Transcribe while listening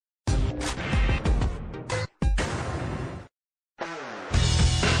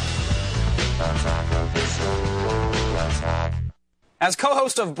As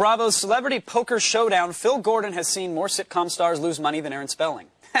co-host of Bravo's Celebrity Poker Showdown, Phil Gordon has seen more sitcom stars lose money than Aaron Spelling.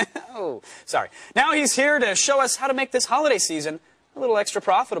 Oh, sorry. Now he's here to show us how to make this holiday season a little extra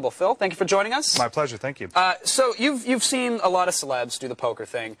profitable. Phil, thank you for joining us. My pleasure, thank you. So you've seen a lot of celebs do the poker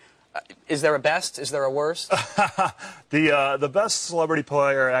thing. Is there a best? Is there a worst? The best celebrity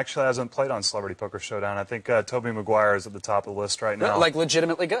player actually hasn't played on Celebrity Poker Showdown. I think Tobey Maguire is at the top of the list right now. Like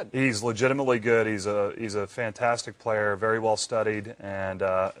legitimately good. He's legitimately good. He's a fantastic player, very well studied, and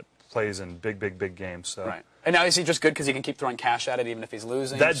plays in big games. So. Right. And now is he just good because he can keep throwing cash at it even if he's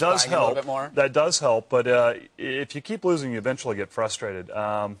losing? That does help. A little bit more? That does help, but if you keep losing, you eventually get frustrated.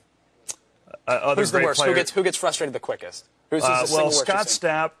 Who's the worst? Who gets frustrated the quickest? Well, Scott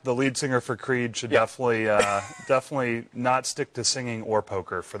Stapp, the lead singer for Creed, should definitely not stick to singing or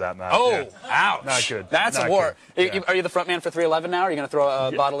poker for that matter. Oh, ouch! Not good. That's not a war. Yeah. Are you the front man for 311 now? Are you going to throw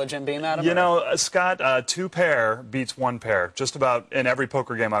a bottle of Jim Beam at him? You know, Scott, 2 pair beats 1 pair, just about in every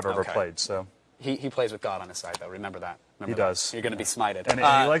poker game I've ever played. So. He plays with God on his side, though. Remember that. He does. You're going to be smited. And he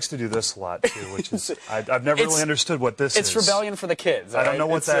likes to do this a lot, too, which is, I've never really understood what this is. It's rebellion for the kids. I don't know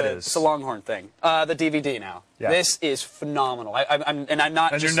what that is. It's a Longhorn thing. The DVD now. Yeah. This is phenomenal. And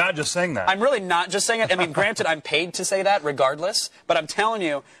you're not just saying that. I'm really not just saying it. I mean, granted, I'm paid to say that regardless, but I'm telling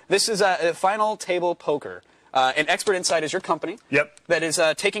you, this is a Final Table Poker. And Expert Insight is your company. Yep. That is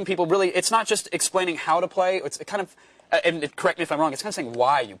taking people really, it's not just explaining how to play, it's kind of, and correct me if I'm wrong, it's kind of saying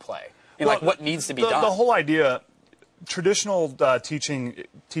why you play. Like what needs to be done. The whole idea, traditional teaching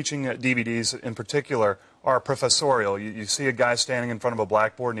DVDs in particular are professorial. You see a guy standing in front of a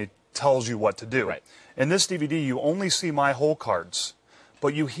blackboard and he tells you what to do. Right. In this DVD, you only see my hole cards,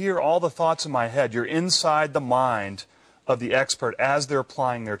 but you hear all the thoughts in my head. You're inside the mind of the expert as they're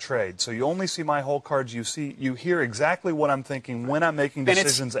applying their trade. So you only see my hole cards. You hear exactly what I'm thinking when I'm making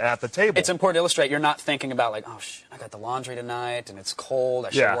decisions at the table. It's important to illustrate. You're not thinking about like, oh, I got the laundry tonight and it's cold.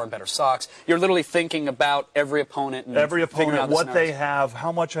 I should have worn better socks. You're literally thinking about every opponent. And what they have,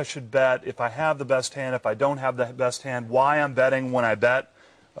 how much I should bet, if I have the best hand, if I don't have the best hand, why I'm betting when I bet,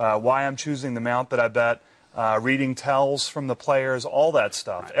 why I'm choosing the amount that I bet. Reading tells from the players, all that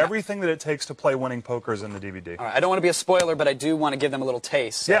stuff. Right. Everything that it takes to play winning poker is in the DVD. All right. I don't want to be a spoiler, but I do want to give them a little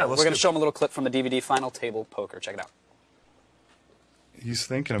taste. So yeah, we're going to show them a little clip from the DVD Final Table Poker. Check it out. He's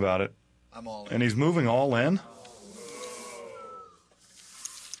thinking about it. I'm all in. And he's moving all in.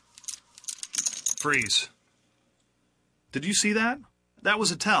 Freeze. Did you see that? That was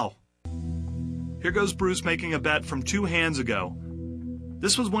a tell. Here goes Bruce making a bet from 2 hands ago.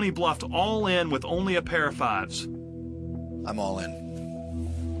 This was when he bluffed all in with only a pair of 5s. I'm all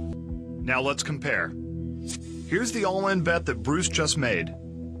in. Now let's compare. Here's the all-in bet that Bruce just made.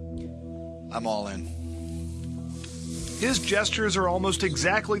 I'm all in. His gestures are almost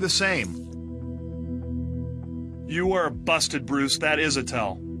exactly the same. You are busted, Bruce. That is a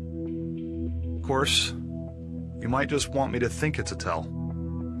tell. Of course, you might just want me to think it's a tell.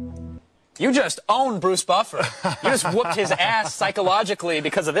 You just owned Bruce Buffer. You just whooped his ass psychologically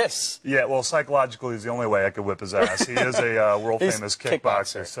because of this. Yeah, well, psychologically is the only way I could whip his ass. He is a world-famous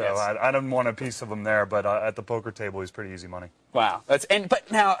kickboxer, so yes. I don't want a piece of him there, but at the poker table, he's pretty easy money. Wow. But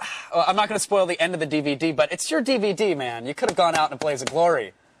now, I'm not going to spoil the end of the DVD, but it's your DVD, man. You could have gone out in a blaze of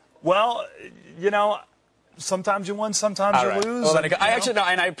glory. Well, you know, sometimes you win, sometimes you lose. Well, I actually know,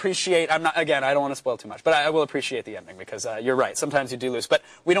 and I appreciate. I don't want to spoil too much, but I will appreciate the ending because you're right. Sometimes you do lose, but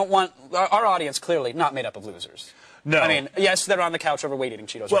we don't want our audience clearly not made up of losers. No, I mean, yes, they're on the couch overweight eating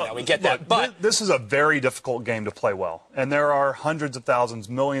Cheetos right now. We get that, but this is a very difficult game to play well, and there are hundreds of thousands,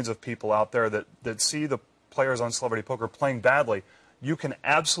 millions of people out there that see the players on Celebrity Poker playing badly. You can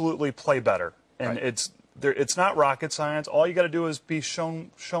absolutely play better, and it's not rocket science. All you got to do is be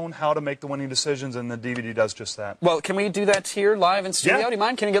shown how to make the winning decisions, and the DVD does just that. Well, can we do that here live in studio? Yeah. Do you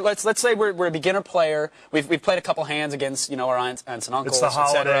mind? Can you get? Let's say we're a beginner player. We've played a couple hands against our aunts and uncles. It's the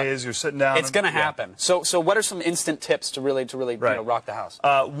holidays. You're sitting down. It's going to happen. So what are some instant tips to really rock the house?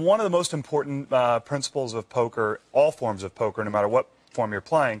 One of the most important principles of poker, all forms of poker, no matter what form you're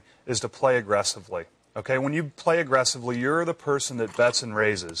playing, is to play aggressively. Okay, when you play aggressively, you're the person that bets and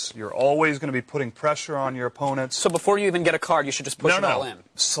raises. You're always going to be putting pressure on your opponents. So before you even get a card, you should just push it all in.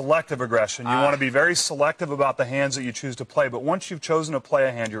 Selective aggression. You want to be very selective about the hands that you choose to play. But once you've chosen to play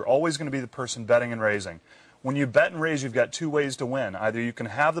a hand, you're always going to be the person betting and raising. When you bet and raise, you've got 2 ways to win. Either you can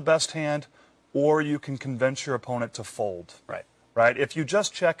have the best hand, or you can convince your opponent to fold. Right? If you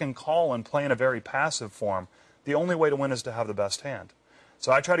just check and call and play in a very passive form, the only way to win is to have the best hand.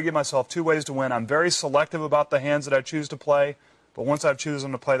 So I try to give myself 2 ways to win. I'm very selective about the hands that I choose to play. But once I've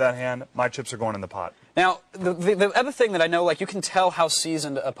chosen to play that hand, my chips are going in the pot. Now, the other thing that I know, like, you can tell how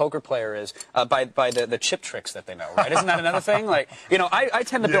seasoned a poker player is by the chip tricks that they know, right? Isn't that another thing? Like, you know, I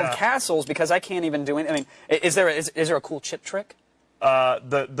tend to build castles because I can't even do anything. I mean, is there a cool chip trick?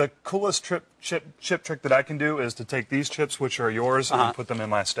 The coolest chip trick that I can do is to take these chips, which are yours, and put them in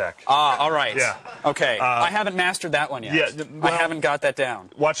my stack. Ah, all right. Yeah. Okay. I haven't mastered that one yet. Yeah, well, I haven't got that down.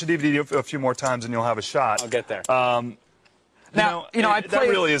 Watch the DVD a few more times, and you'll have a shot. I'll get there. Now, I play. That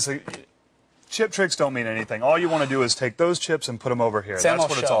really is. Chip tricks don't mean anything. All you want to do is take those chips and put them over here. That's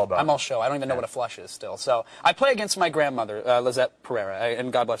what it's all about. I'm all show. I don't even know what a flush is still. So I play against my grandmother, Lizette Pereira,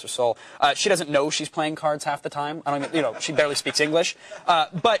 and God bless her soul. She doesn't know she's playing cards half the time. I don't even, you know, she barely speaks English.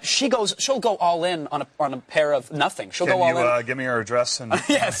 But she'll go all in on a pair of nothing. She'll go all in. Can you give me her address? And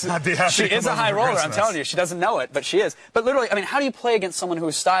yes. I'd be happy she is a high roller. I'm telling you, she doesn't know it, but she is. But literally, I mean, how do you play against someone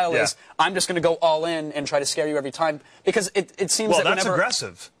whose style is I'm just going to go all in and try to scare you every time? Because it seems that that's whenever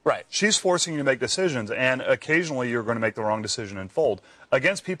aggressive. Right. She's forcing you to make decisions, and occasionally you're going to make the wrong decision and fold.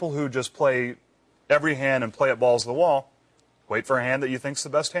 Against people who just play every hand and play at balls to the wall, wait for a hand that you think's the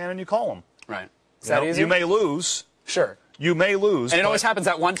best hand and you call them. Right. Is that easy? You may lose. Sure. You may lose. And it always happens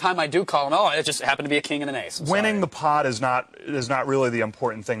that one time I do call them, oh, it just happened to be a king and an ace. Winning the pot is not really the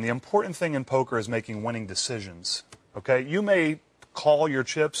important thing. The important thing in poker is making winning decisions. Okay? You may call your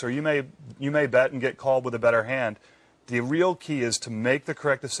chips, or you may bet and get called with a better hand. The real key is to make the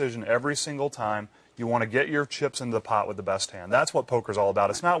correct decision every single time. You want to get your chips into the pot with the best hand. That's what poker's all about.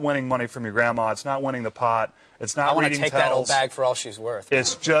 It's not winning money from your grandma. It's not winning the pot. It's not reading tells. I want to take that old bag for all she's worth.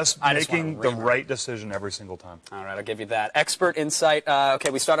 It's just making the right decision every single time. All right, I'll give you that. Expert Insight.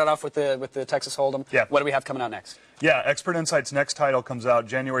 Okay, we started off with the Texas Hold'em. Yeah. What do we have coming out next? Yeah, Expert Insight's next title comes out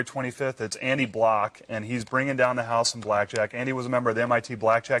January 25th. It's Andy Block, and he's bringing down the house in blackjack. Andy was a member of the MIT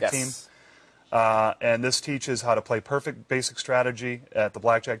blackjack team. And this teaches how to play perfect basic strategy at the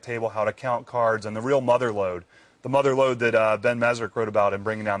blackjack table, how to count cards, and the real mother lode. The mother lode that Ben Mesrick wrote about in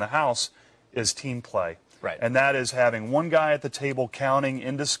Bringing Down the House is team play. Right. And that is having one guy at the table counting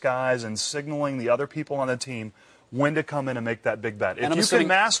in disguise and signaling the other people on the team when to come in and make that big bet. If you can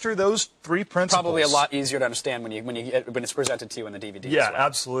master those three principles, probably a lot easier to understand when it's presented to you in the DVD. Yeah, as well.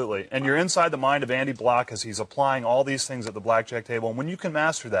 Absolutely. And you're inside the mind of Andy Block as he's applying all these things at the blackjack table. And when you can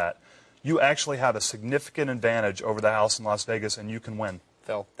master that, you actually have a significant advantage over the house in Las Vegas, and you can win.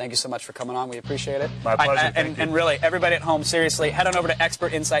 Phil, thank you so much for coming on. We appreciate it. My pleasure. And really, everybody at home, seriously, head on over to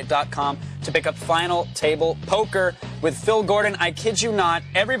expertinsight.com to pick up Final Table Poker with Phil Gordon. I kid you not,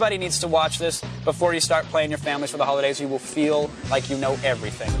 everybody needs to watch this before you start playing your families for the holidays. You will feel like you know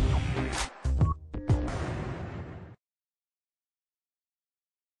everything.